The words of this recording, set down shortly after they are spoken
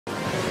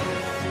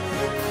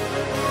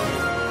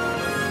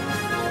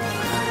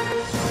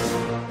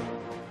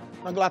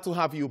I'm glad to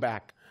have you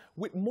back.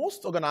 With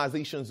most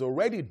organizations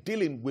already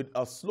dealing with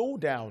a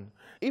slowdown,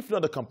 if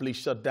not a complete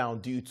shutdown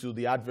due to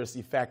the adverse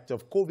effect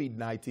of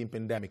COVID-19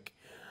 pandemic.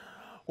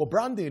 Well,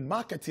 branding,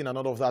 marketing, and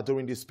all of that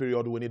during this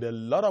period, we need a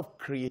lot of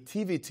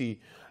creativity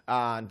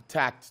and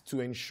tact to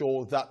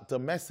ensure that the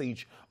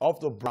message of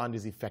the brand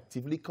is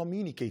effectively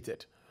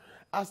communicated.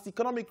 As the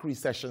economic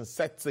recession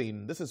sets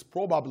in, this is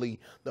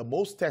probably the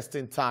most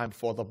testing time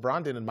for the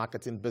branding and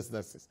marketing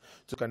businesses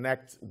to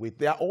connect with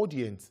their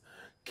audience,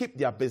 keep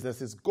their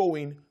businesses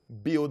going,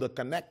 build a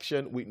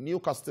connection with new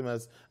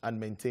customers, and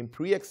maintain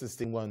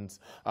pre-existing ones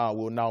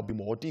will now be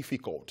more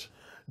difficult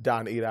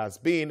than it has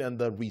been in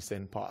the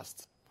recent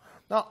past.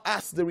 Now,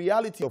 as the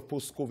reality of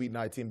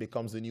post-COVID-19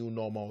 becomes the new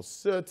normal,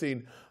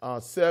 certain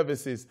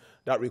services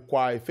that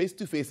require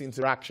face-to-face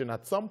interaction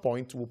at some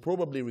point will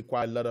probably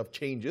require a lot of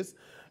changes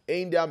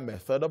in their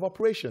method of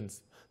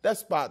operations.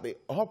 Despite the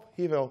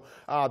upheaval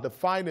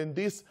defining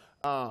this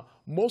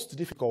most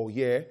difficult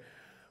year,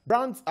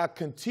 brands are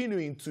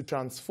continuing to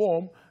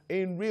transform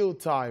in real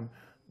time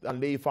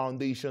and lay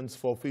foundations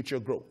for future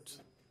growth.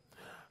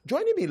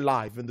 Joining me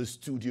live in the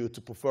studio to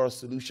prefer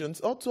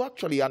solutions or to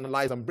actually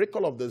analyze and break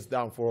all of this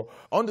down for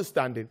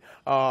understanding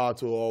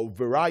to a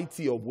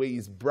variety of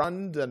ways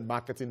brand and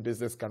marketing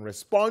business can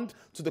respond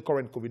to the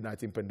current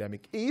COVID-19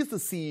 pandemic. He is the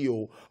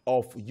CEO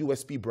of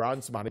USP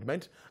Brands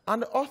Management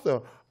and the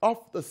author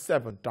of The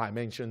 7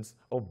 Dimensions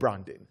of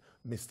Branding,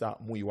 Mr.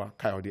 Muyiwa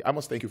Kayode. I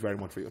must thank you very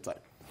much for your time.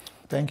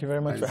 Thank you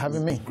very much for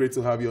having me. Great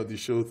to have you on the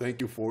show.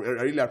 Thank you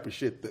I really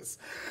appreciate this.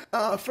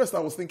 First, I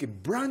was thinking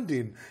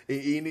branding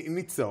in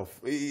itself,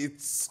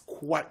 it's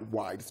quite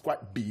wide, it's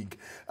quite big.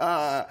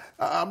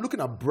 I'm looking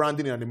at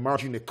branding in an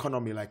emerging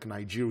economy like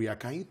Nigeria.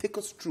 Can you take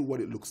us through what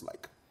it looks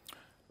like?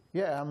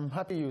 Yeah, I'm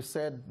happy you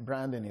said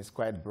branding is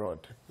quite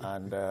broad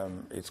and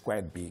it's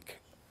quite big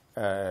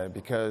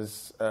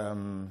because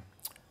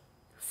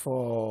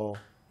for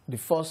the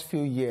first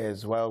few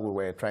years, while we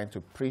were trying to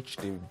preach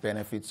the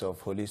benefits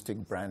of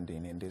holistic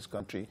branding in this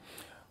country,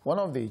 one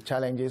of the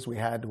challenges we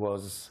had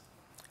was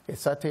a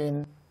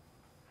certain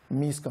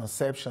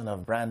misconception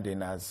of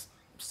branding as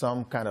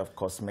some kind of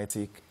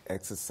cosmetic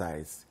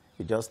exercise.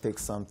 You just take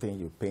something,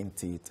 you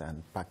paint it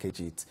and package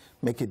it,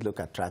 make it look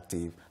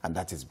attractive, and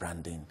that is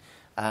branding.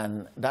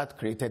 And that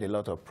created a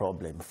lot of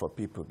problem for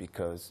people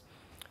because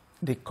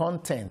the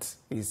content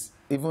is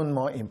even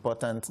more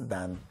important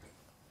than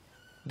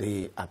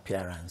the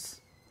appearance,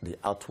 the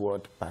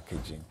outward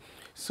packaging.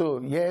 So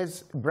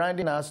yes,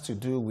 branding has to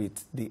do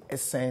with the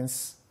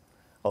essence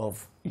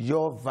of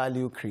your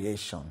value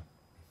creation.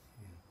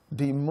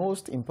 The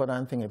most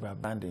important thing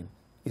about branding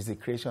is the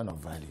creation of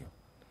value.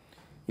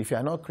 If you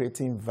are not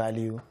creating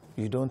value,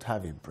 you don't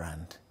have a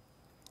brand.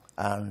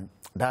 And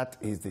that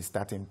is the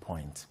starting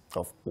point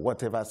of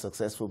whatever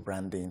successful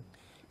branding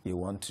you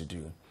want to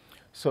do.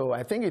 So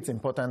I think it's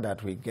important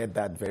that we get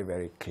that very,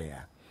 very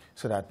clear,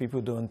 so that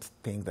people don't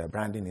think that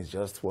branding is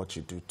just what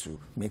you do to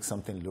make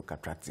something look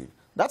attractive.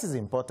 That is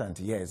important,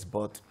 yes,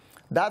 but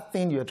that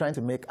thing you're trying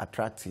to make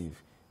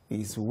attractive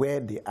is where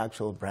the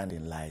actual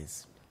branding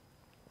lies.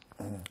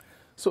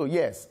 So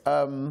yes,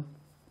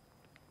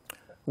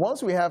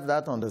 once we have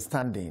that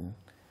understanding,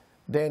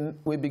 then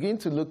we begin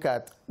to look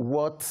at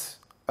what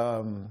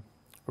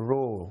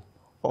role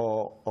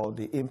or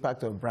the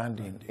impact of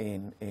branding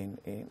in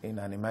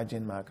an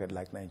emerging market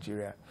like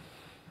Nigeria.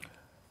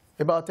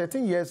 About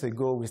 13 years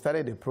ago, we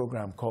started a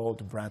program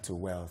called Brand to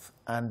Wealth,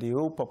 and the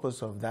whole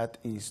purpose of that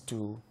is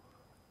to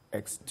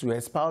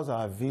espouse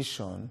our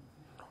vision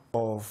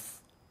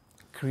of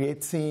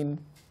creating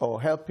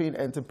or helping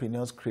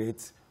entrepreneurs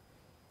create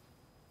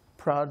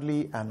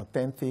proudly and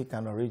authentic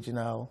and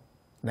original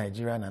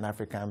Nigerian and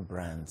African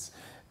brands.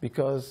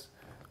 Because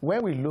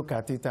when we look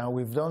at it, and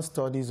we've done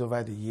studies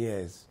over the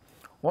years,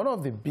 one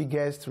of the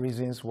biggest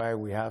reasons why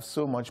we have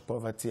so much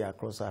poverty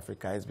across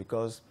Africa is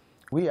because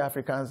we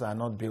Africans are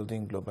not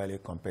building globally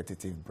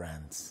competitive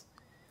brands.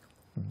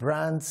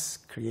 Brands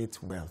create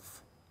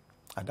wealth,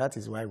 and that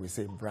is why we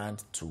say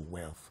brand to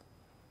wealth.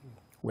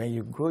 When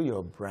you grow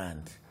your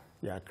brand,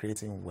 you are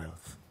creating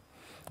wealth.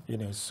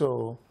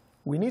 So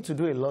we need to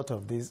do a lot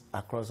of this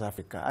across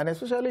Africa, and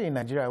especially in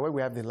Nigeria, where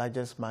we have the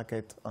largest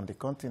market on the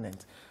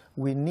continent.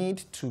 We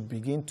need to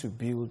begin to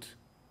build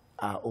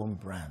our own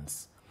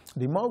brands.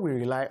 The more we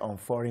rely on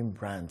foreign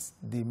brands,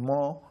 the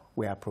more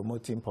we are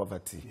promoting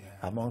poverty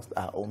amongst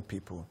our own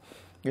people.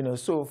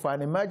 So for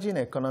an emerging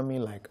economy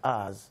like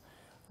ours,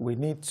 we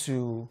need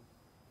to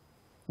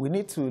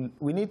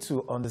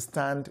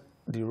understand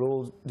the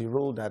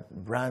role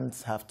that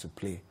brands have to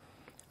play.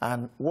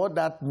 And what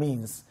that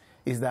means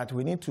is that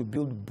we need to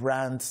build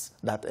brands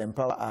that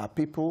empower our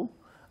people,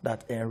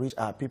 that enrich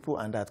our people,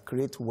 and that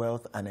create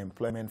wealth and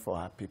employment for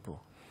our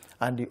people.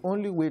 And the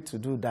only way to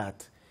do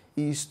that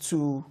is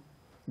to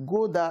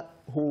go that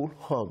whole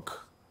hog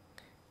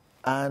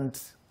and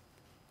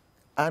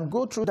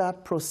go through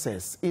that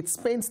process. It's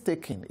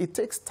painstaking. It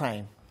takes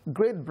time.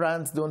 Great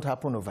brands don't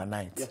happen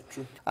overnight. Yeah,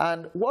 true.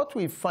 And what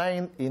we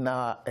find in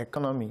our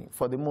economy,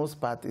 for the most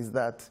part, is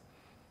that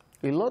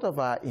a lot of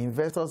our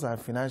investors and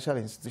financial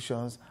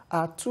institutions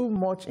are too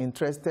much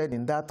interested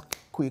in that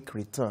quick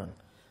return.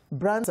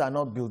 Brands are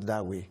not built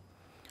that way.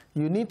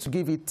 You need to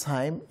give it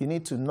time. You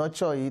need to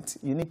nurture it.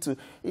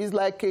 It's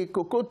like a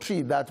cocoa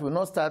tree that will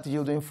not start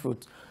yielding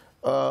fruit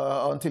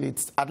until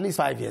it's at least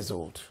 5 years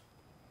old.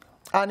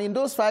 And in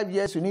those 5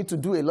 years, you need to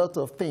do a lot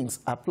of things.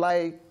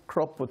 Apply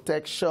crop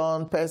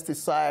protection,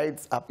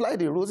 pesticides, apply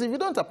the rules. If you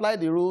don't apply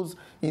the rules,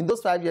 in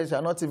those 5 years,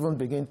 you're not even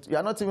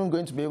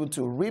going to be able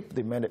to reap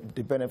the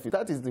benefit.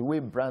 That is the way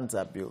brands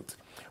are built.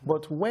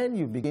 But when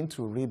you begin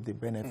to reap the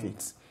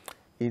benefits,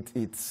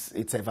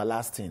 it's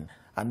everlasting.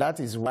 And that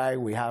is why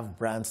we have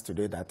brands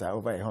today that are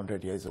over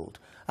 100 years old,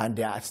 and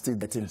they are still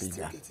getting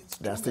bigger.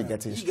 They are still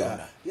getting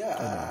stronger.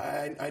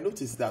 Yeah, I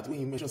noticed that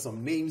when you mention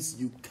some names,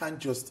 you can't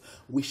just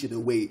wish it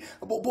away.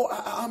 But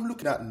I'm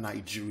looking at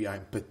Nigeria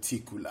in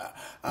particular.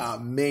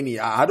 Many,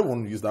 I don't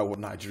want to use that word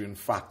Nigerian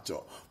factor,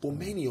 but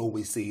many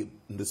always say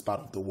in this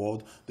part of the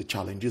world, the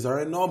challenges are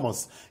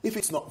enormous. If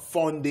it's not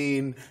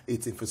funding,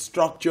 it's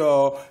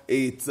infrastructure,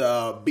 it's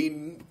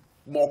being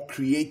more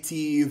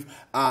creative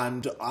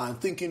and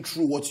thinking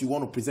through what you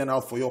want to present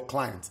out for your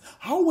clients.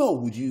 How well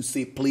would you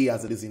say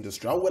players in this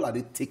industry, how well are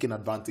they taking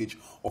advantage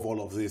of all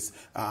of this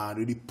and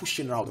really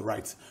pushing out the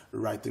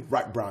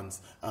right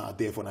brands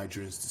there for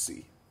Nigerians to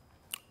see?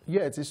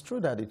 Yeah, it is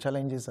true that the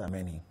challenges are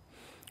many,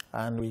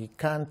 and we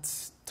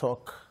can't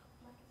talk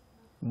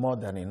more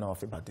than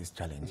enough about these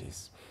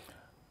challenges.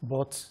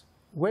 But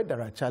where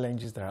there are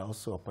challenges, there are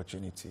also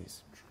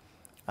opportunities.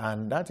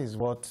 And that is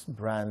what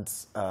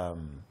brands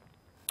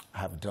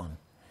have done.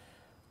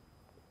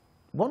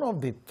 One of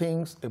the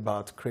things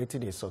about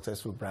creating a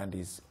successful brand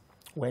is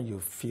when you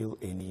feel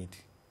a need,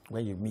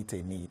 when you meet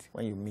a need,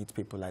 when you meet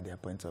people at their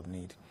point of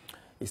need.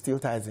 It still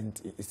ties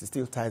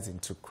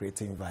into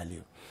creating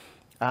value.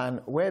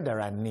 And where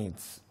there are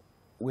needs,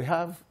 we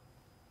have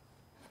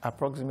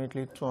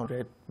approximately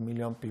 200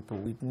 million people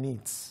with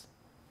needs.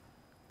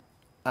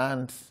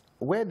 And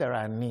where there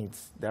are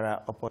needs, there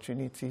are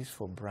opportunities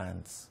for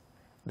brands.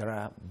 There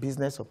are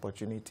business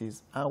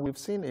opportunities, and we've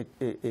seen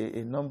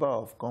a number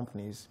of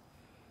companies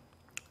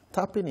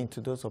tapping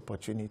into those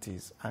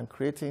opportunities and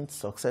creating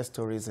success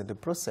stories in the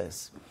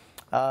process.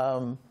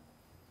 I'm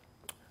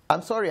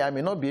sorry, I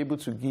may not be able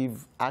to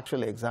give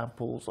actual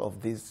examples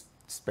of these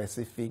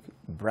specific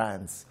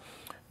brands,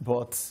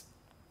 but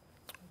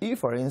if,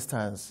 for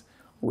instance,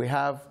 we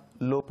have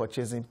low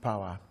purchasing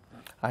power,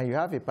 and you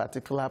have a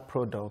particular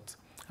product,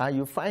 and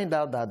you find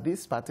out that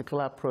this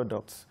particular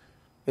product,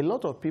 a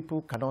lot of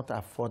people cannot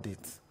afford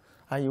it,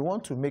 and you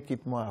want to make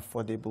it more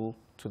affordable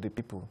to the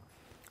people.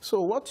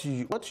 So what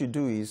you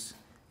do is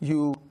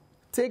you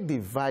take the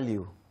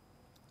value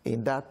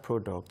in that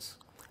product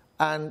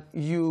and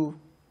you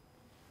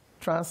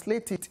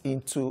translate it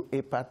into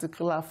a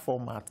particular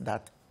format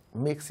that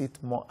makes it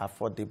more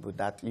affordable,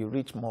 that you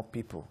reach more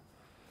people.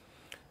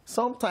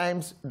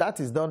 Sometimes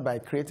that is done by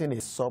creating a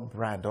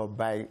sub-brand or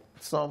by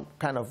some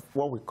kind of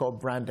what we call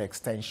brand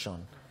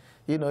extension.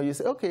 You know, you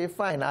say, okay,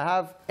 fine, I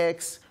have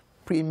X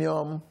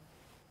premium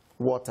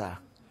water.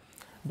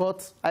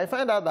 But I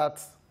find out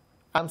that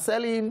I'm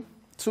selling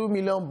 2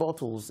 million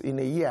bottles in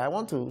a year. I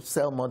want to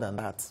sell more than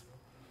that.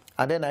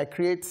 And then I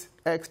create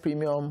X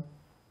premium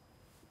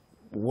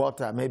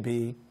water,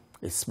 maybe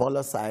a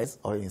smaller size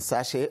or in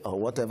sachet or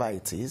whatever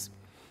it is.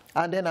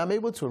 And then I'm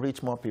able to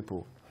reach more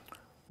people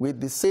with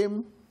the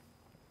same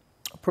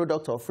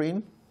product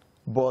offering,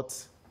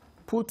 but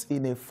put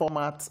in a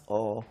format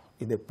or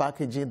in a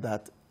packaging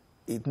that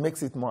it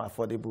makes it more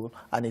affordable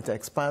and it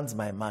expands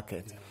my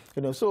market. Yeah.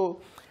 You know,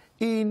 so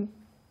in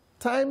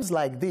times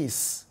like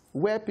this,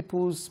 where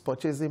people's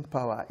purchasing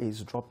power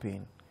is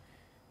dropping,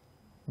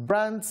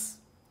 brands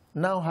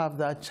now have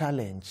that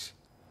challenge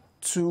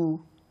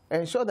to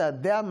ensure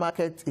that their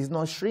market is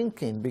not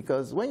shrinking,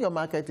 because when your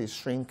market is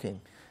shrinking,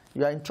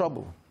 you are in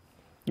trouble.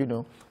 You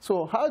know,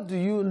 so how do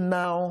you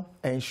now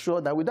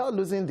ensure that without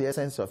losing the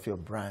essence of your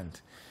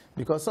brand?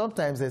 Because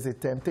sometimes there's a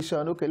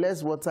temptation, okay,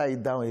 let's water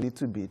it down a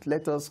little bit.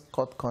 Let us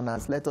cut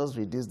corners. Let us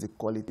reduce the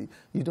quality.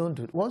 You don't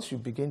do it. Once you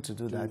begin to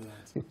do that,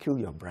 you kill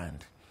your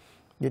brand.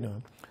 You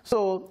know,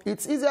 so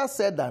it's easier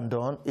said than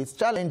done. It's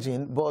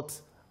challenging,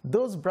 but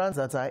those brands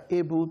that are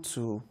able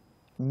to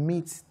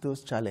meet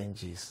those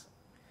challenges,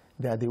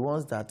 they are the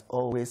ones that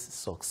always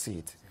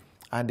succeed.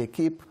 And they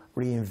keep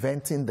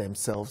reinventing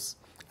themselves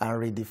and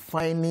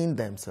redefining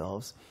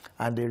themselves,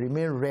 and they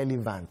remain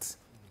relevant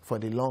for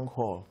the long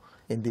haul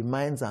in the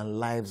minds and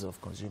lives of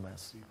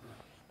consumers.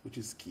 Which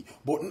is key.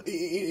 But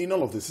in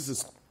all of this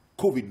is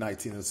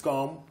COVID-19 has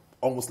come,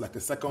 almost like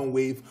a second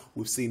wave.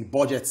 We've seen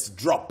budgets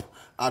drop,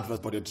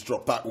 advert budgets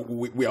drop.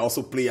 We are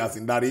also players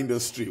in that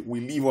industry.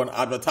 We live on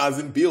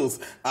advertising bills,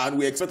 and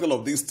we expect all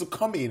of this to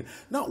come in.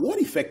 Now,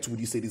 what effect would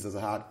you say this has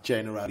had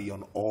generally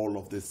on all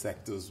of the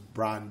sectors,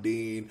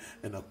 branding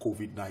in a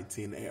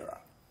COVID-19 era?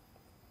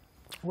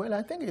 Well,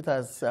 I think it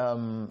has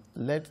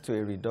led to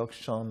a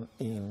reduction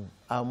in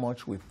how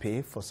much we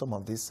pay for some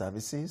of these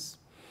services.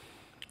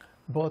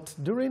 But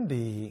during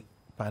the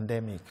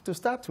pandemic, to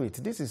start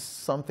with, this is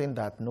something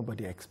that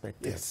nobody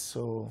expected. Yes.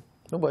 So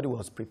Nobody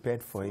was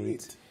prepared for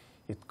it.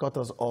 It caught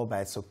us all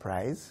by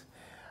surprise.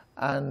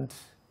 And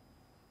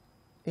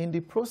in the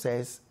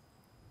process,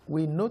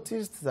 we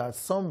noticed that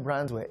some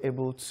brands were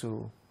able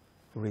to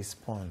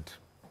respond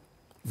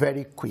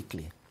very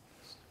quickly.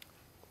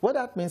 What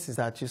that means is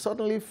that you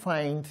suddenly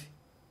find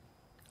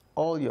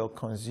all your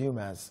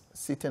consumers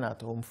sitting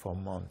at home for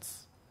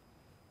months.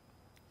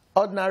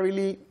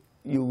 Ordinarily,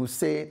 you will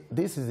say,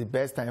 this is the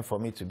best time for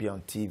me to be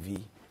on TV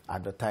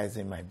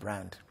advertising my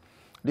brand.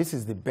 This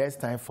is the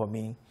best time for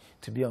me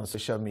to be on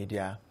social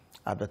media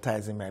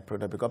advertising my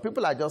product, because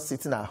people are just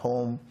sitting at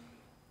home.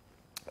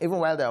 Even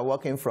while they're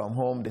working from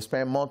home, they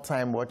spend more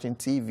time watching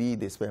TV,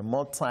 they spend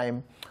more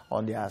time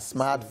on their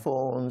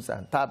smartphones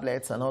and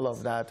tablets and all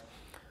of that.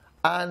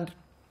 And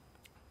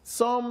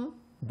some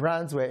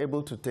brands were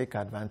able to take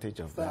advantage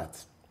of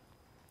that.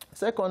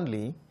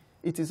 Secondly,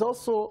 it is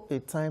also a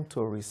time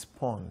to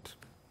respond.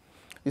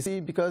 You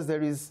see, because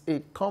there is a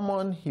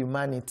common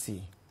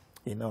humanity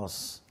in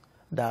us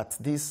that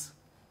this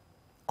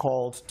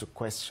called to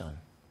question.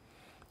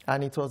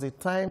 And it was a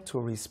time to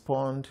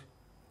respond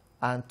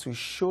and to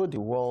show the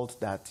world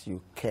that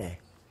you care.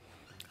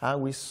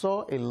 And we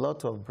saw a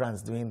lot of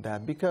brands doing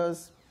that,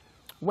 because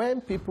when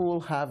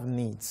people have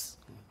needs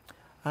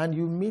and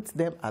you meet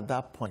them at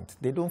that point,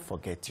 they don't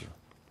forget you.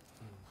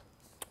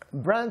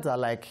 Brands are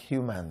like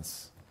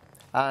humans.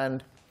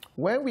 And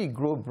when we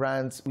grow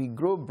brands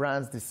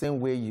the same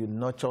way you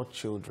nurture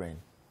children,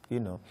 you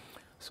know.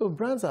 So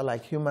brands are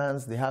like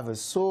humans. They have a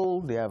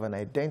soul, they have an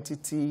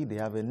identity, they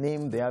have a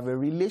name, they have a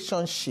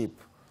relationship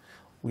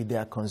with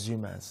their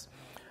consumers.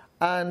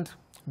 And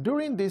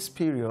during this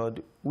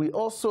period, we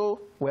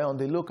also were on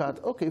the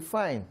lookout, okay,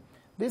 fine,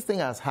 this thing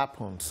has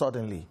happened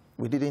suddenly.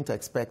 We didn't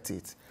expect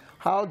it.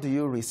 How do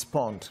you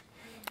respond?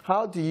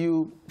 How do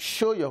you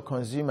show your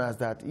consumers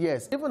that,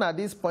 yes, even at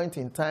this point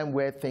in time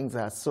where things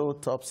are so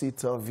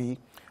topsy-turvy,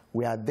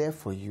 we are there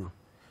for you.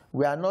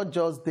 We are not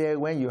just there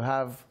when you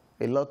have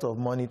a lot of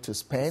money to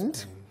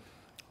spend.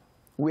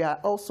 We are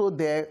also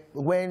there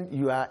when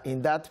you are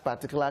in that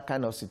particular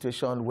kind of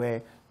situation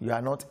where you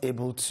are not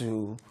able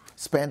to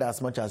spend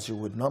as much as you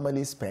would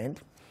normally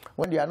spend,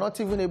 when you are not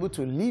even able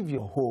to leave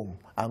your home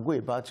and go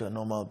about your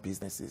normal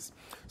businesses.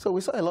 So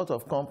we saw a lot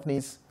of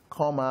companies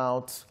come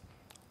out,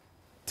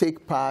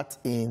 take part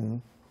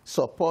in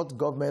support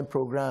government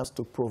programs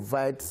to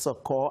provide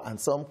succor and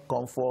some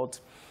comfort.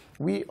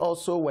 We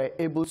also were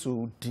able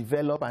to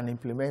develop and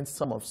implement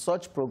some of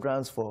such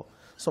programs for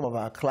some of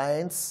our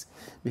clients,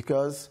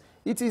 because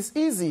it is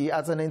easy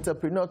as an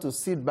entrepreneur to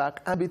sit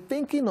back and be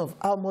thinking of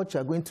how much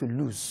you're going to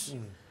lose.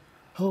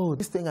 Oh,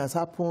 this thing has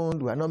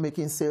happened, we are not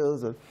making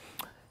sales.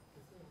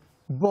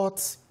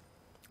 But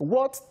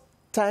what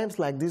times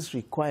like this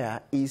require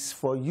is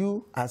for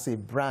you as a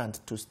brand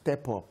to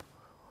step up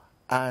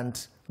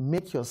and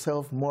make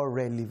yourself more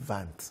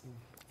relevant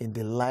in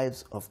the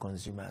lives of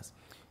consumers.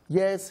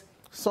 Yes,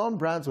 some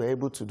brands were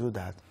able to do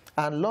that.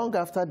 And long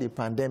after the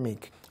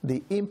pandemic,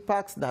 the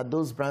impacts that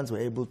those brands were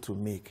able to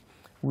make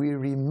will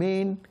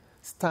remain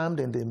stamped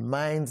in the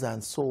minds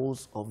and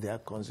souls of their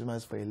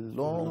consumers for a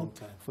long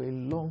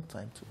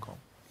time to come.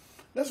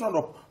 Let's round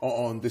up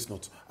on this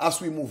note.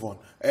 As we move on,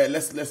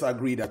 let's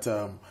agree that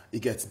it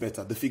gets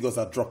better. The figures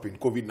are dropping,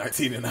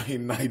 COVID-19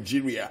 in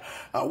Nigeria.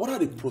 What are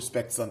the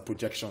prospects and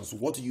projections?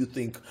 What do you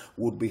think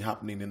would be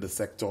happening in the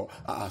sector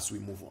as we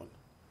move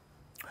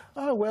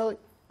on? Well,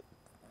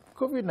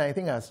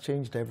 COVID-19 has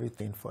changed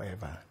everything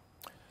forever.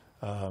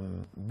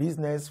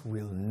 Business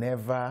will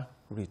never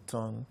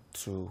return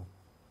to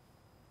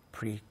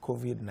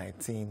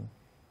pre-COVID-19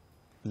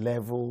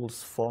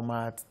 levels,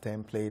 format,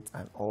 templates,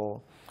 and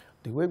all.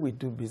 The way we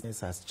do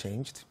business has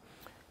changed.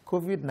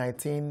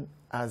 COVID-19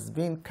 has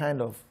been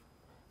kind of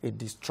a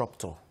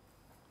disruptor.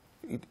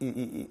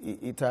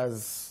 It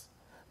has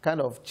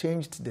kind of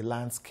changed the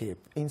landscape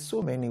in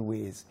so many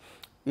ways.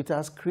 It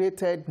has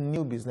created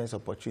new business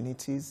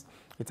opportunities.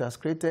 It has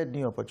created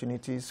new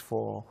opportunities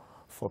for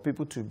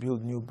people to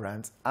build new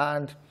brands.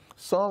 And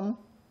some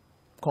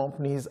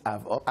companies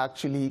have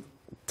actually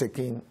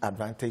taken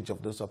advantage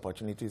of those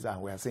opportunities,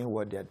 and we are seeing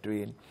what they're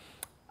doing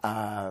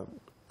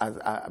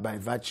by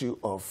virtue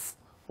of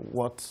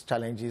what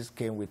challenges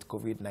came with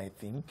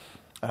COVID-19.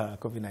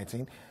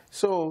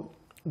 So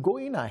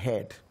going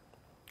ahead,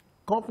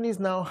 companies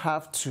now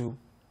have to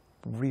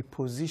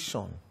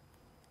reposition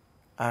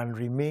and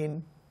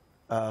remain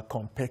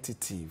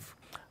competitive.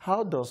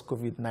 How does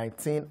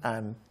COVID-19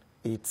 and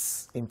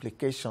its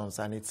implications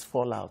and its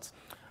fallout,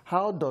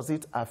 how does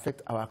it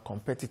affect our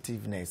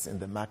competitiveness in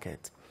the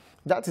market?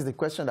 That is the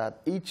question that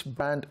each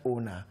brand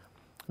owner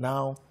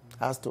now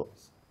has to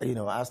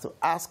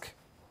ask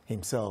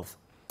himself.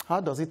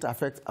 How does it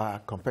affect our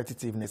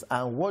competitiveness,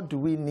 and what do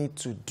we need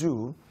to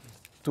do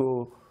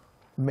to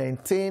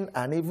maintain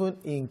and even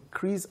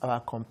increase our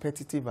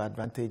competitive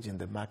advantage in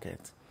the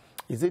market?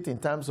 Is it in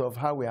terms of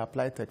how we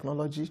apply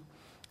technology?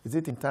 Is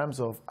it in terms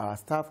of our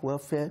staff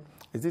welfare?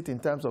 Is it in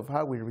terms of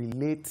how we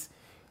relate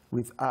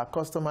with our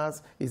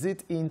customers? Is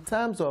it in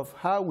terms of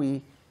how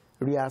we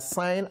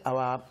reassign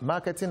our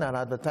marketing and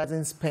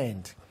advertising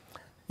spend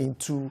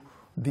into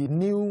the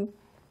new,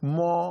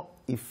 more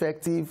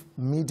effective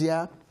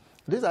media?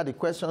 These are the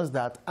questions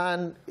that,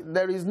 and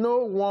there is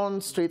no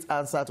one straight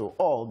answer to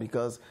all,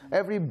 because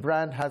every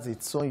brand has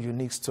its own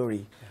unique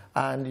story,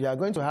 and you are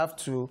going to have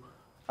to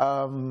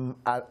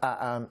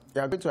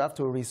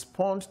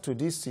respond to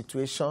this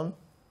situation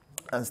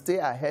and stay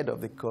ahead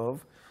of the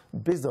curve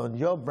based on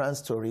your brand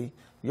story,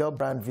 your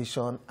brand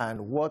vision, and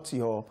what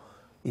your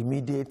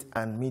immediate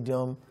and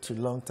medium to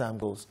long-term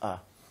goals are.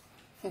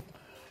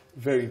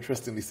 Very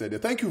interestingly said there.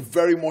 Thank you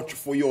very much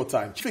for your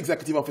time. Chief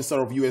Executive Officer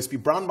of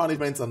USP Brand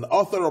Management and the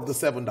author of The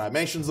 7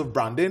 Dimensions of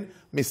Branding,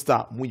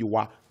 Mr.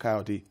 Muyiwa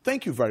Kayode.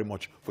 Thank you very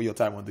much for your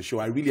time on the show.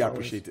 I really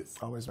appreciate it.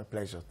 Always my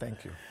pleasure.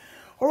 Thank you.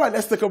 All right,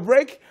 let's take a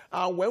break.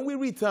 And when we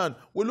return,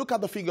 we'll look at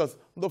the figures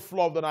on the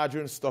floor of the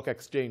Nigerian Stock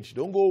Exchange.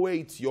 Don't go away.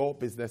 It's Your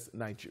Business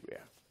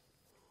Nigeria.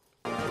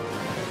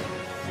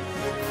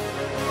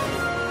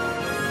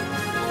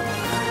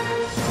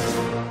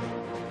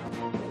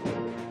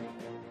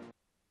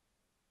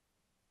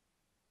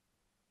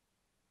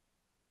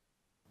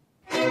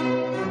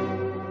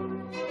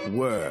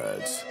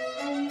 Words,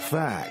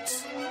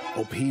 facts,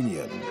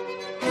 opinion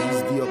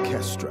is the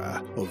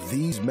orchestra of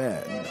these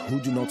men who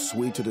do not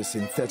sway to the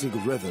synthetic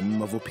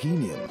rhythm of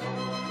opinion.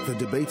 The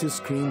debater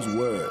screams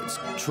words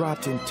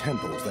trapped in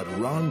tempos that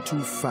run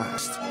too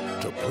fast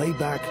to play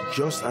back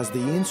just as the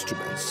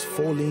instruments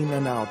fall in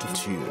and out of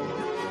tune.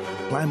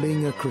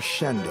 Climbing a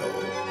crescendo,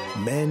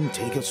 men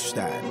take a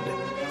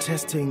stand,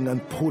 testing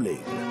and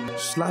pulling,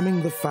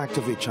 slamming the fact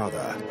of each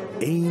other,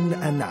 in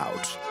and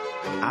out.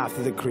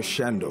 After the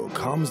crescendo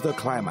comes the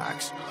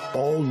climax,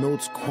 all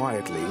notes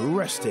quietly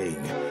resting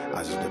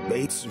as the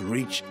debates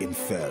reach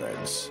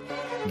inference.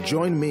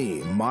 Join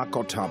me, Mark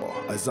Otamo,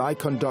 as I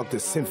conduct the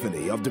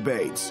symphony of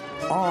debates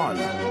on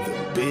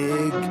The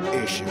Big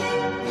Issue.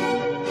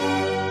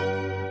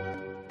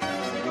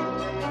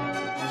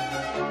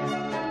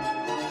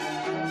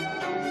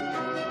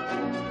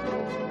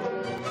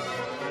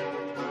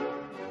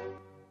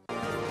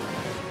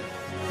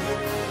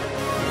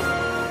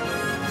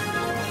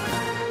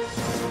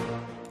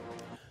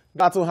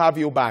 Glad to have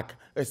you back.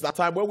 It's that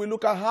time when we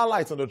look at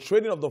highlights on the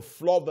trading of the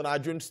floor of the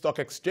Nigerian Stock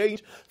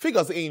Exchange.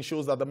 Figures in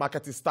shows that the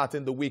market is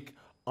starting the week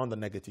on the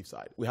negative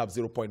side. We have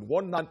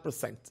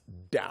 0.19%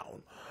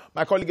 down.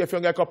 My colleague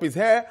Effiong Ekop is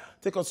here.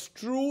 Take us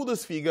through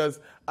these figures,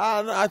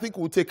 and I think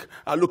we'll take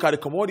a look at the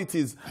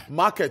commodities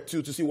market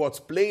too to see what's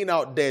playing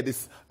out there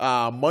this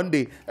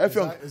Monday.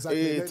 Effiong,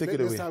 take it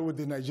away. Let's start with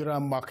the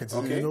Nigerian markets.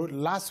 Okay. You know,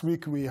 last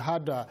week we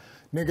had a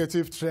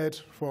negative trade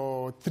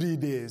for 3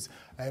 days,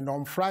 and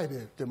on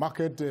Friday the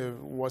market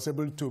was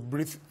able to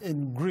breathe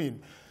in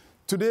green.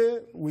 Today,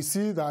 we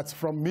see that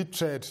from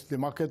mid-trade, the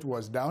market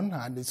was down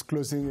and it's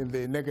closing in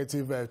the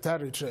negative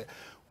territory.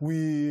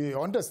 We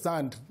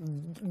understand,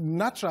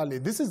 naturally,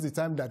 this is the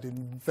time that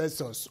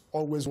investors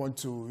always want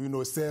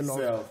to, sell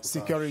off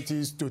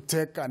securities to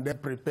take and then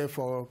prepare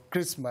for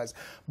Christmas.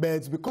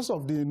 But because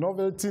of the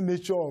novelty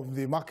nature of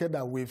the market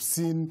that we've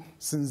seen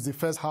since the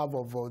first half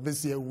of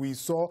this year, we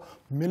saw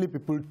many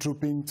people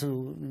trooping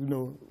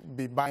to,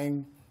 be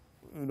buying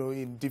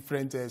in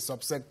different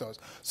subsectors.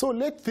 So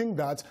let's think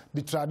that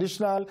the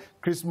traditional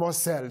Christmas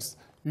sales,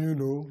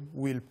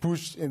 will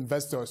push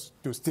investors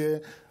to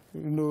stay,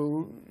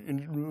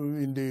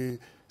 in the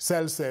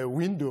sales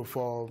window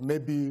for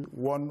maybe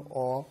 1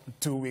 or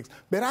 2 weeks.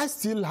 But I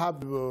still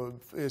have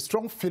a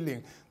strong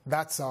feeling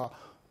that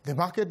the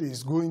market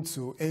is going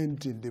to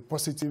end in the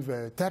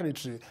positive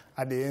territory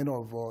at the end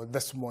of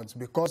this month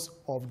because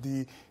of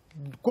the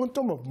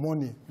quantum of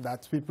money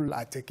that people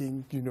are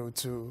taking,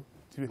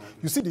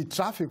 you see the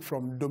traffic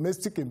from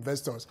domestic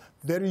investors,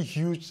 very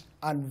huge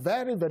and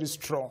very, very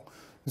strong.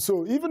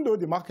 So even though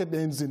the market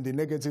ends in the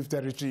negative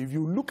territory, if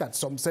you look at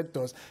some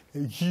sectors, a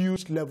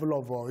huge level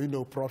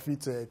of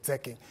profit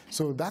taking.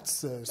 So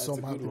that's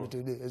somehow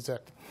today.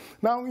 Exactly.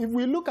 Now, if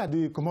we look at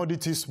the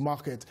commodities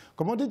market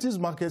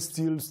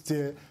still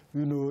stay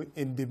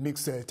in the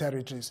mixed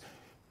territories.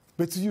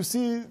 But you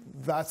see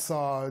that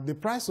the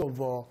price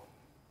of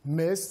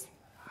maize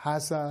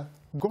has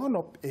gone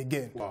up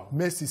again. Wow.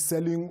 Maize is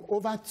selling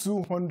over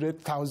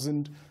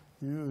 200,000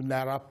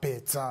 naira per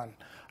ton.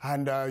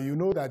 And you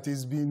know that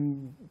it's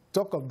been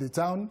talk of the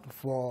town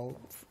for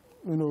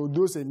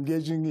those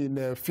engaging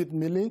in feed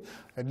milling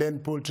and then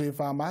poultry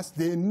farmers.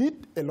 They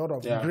need a lot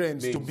of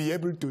grains to be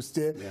able to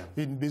stay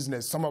in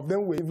business. Some of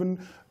them were even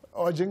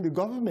urging the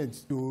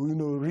government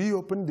to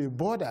reopen the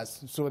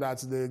borders so that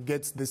they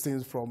get these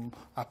things from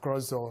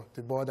across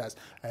the borders.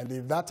 And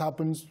if that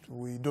happens,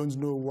 we don't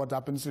know what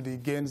happens to the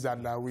gains that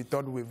we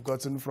thought we've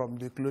gotten from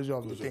the closure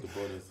of the thing.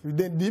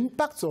 Then the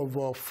impacts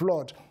of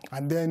flood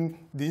and then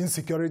the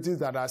insecurities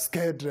that are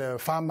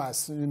scared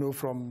farmers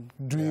from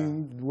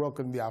doing work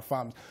on their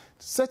farms.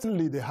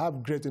 Certainly, they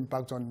have great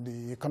impact on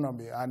the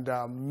economy, and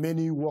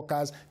many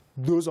workers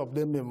those of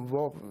them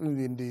involved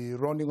in the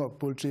running of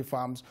poultry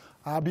farms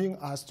are being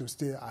asked to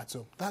stay at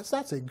home.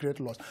 That's a great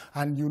loss.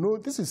 And you know,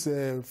 this is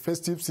a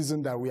festive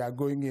season that we are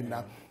going in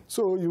now.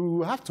 So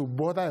you have to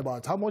bother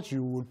about how much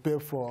you would pay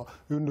for,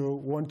 you know,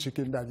 one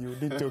chicken that you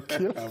need to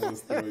kill.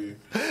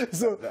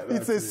 So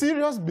it's a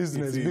serious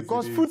business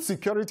because food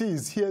security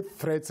is here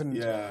threatened.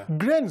 Yeah.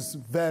 Grains,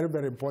 very,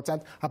 very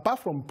important. Apart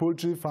from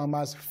poultry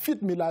farmers,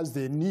 feed millers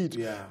they need.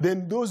 Yeah.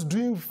 Then those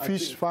doing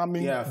fish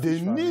farming, they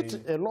need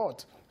a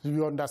lot.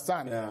 You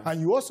understand? Yeah.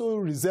 And you also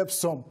reserve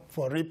some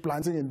for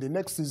replanting in the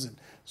next season.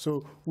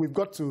 So we've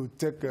got to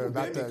take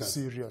that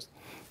serious.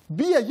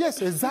 Beer,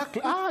 yes,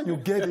 exactly. You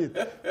get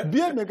it.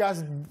 Beer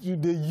makers,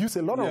 they use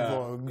a lot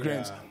of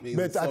grains. Yeah.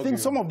 But I think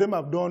some of them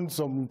have done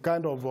some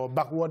kind of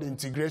backward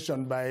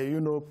integration by,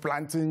 you know,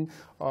 planting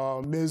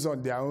maize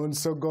on their own,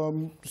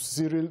 sorghum,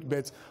 cereal.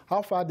 But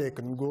how far they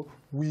can go,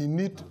 we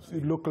need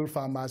local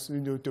farmers,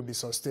 you know, to be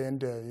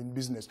sustained in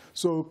business.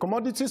 So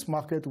commodities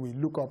market we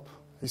look up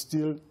is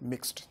still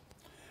mixed.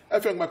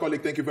 Frank, my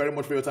colleague, thank you very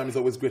much for your time. It's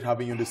always great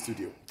having you in the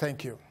studio.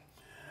 Thank you.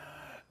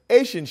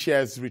 Asian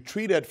shares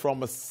retreated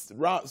from a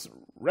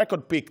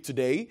record peak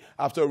today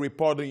after a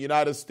report the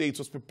United States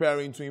was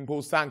preparing to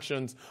impose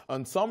sanctions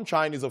on some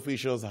Chinese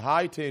officials,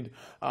 heightened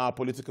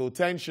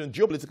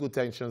geopolitical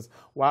tensions,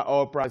 while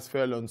oil price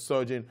fell on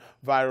surging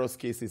virus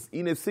cases.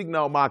 In a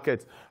signal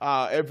market,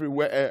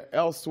 everywhere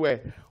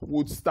elsewhere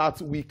would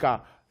start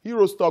weaker.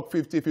 Euro stock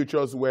 50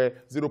 futures were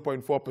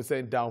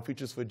 0.4% down.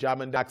 Futures for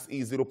German DAX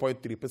eased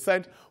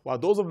 0.3%, while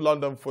those of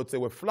London FTSE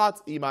were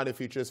flat. E-money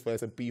futures for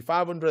S&P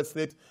 500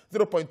 slid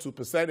 0.2%.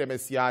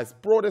 MSCI's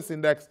broadest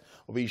index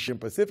of Asian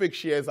Pacific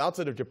shares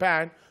outside of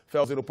Japan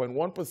fell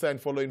 0.1%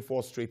 following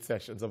 4 straight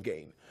sessions of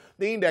gain.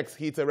 The index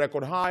hit a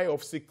record high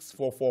of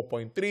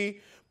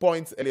 644.3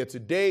 points earlier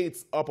today.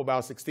 It's up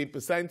about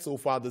 16% so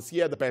far this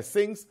year. The best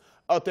since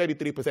a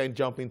 33%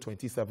 jump in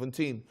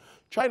 2017.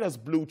 China's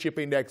blue chip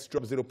index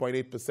dropped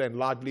 0.8%,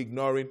 largely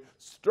ignoring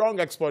strong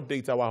export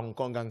data, while Hong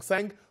Kong Hang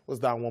Seng was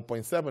down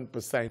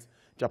 1.7%.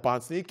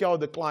 Japan's Nikkei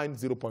declined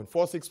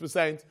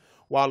 0.46%,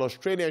 while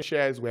Australian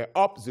shares were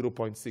up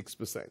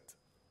 0.6%.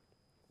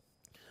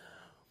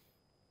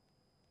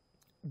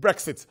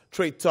 Brexit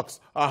trade talks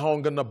are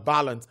hung on a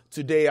balance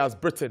today as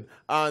Britain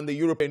and the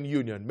European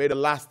Union made a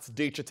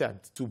last-ditch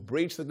attempt to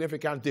bridge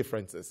significant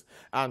differences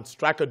and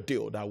strike a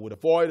deal that would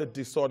avoid a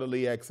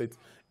disorderly exit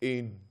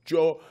in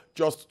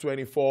just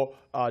 24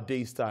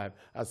 days' time,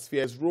 as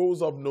fears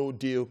rose of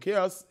no-deal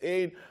chaos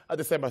in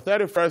December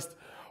 31st.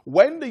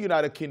 When the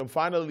United Kingdom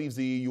finally leaves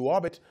the EU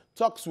orbit,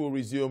 talks will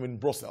resume in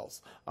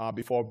Brussels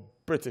before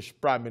British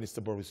Prime Minister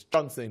Boris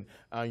Johnson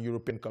and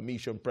European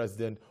Commission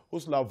President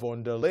Ursula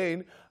von der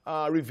Leyen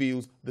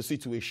reveals the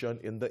situation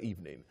in the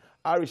evening.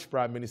 Irish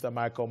Prime Minister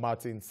Michael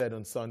Martin said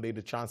on Sunday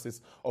the chances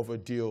of a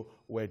deal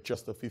were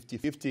just a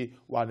 50-50,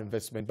 while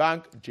investment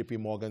bank JP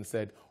Morgan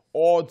said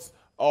odds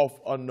of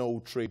a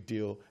no-trade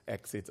deal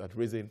exit had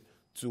risen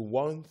to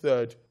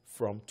 1/3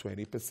 from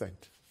 20%.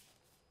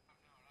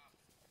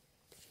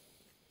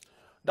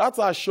 That's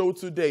our show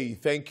today.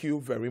 Thank you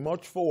very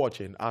much for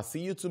watching. I'll see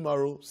you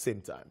tomorrow,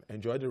 same time.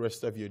 Enjoy the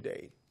rest of your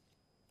day.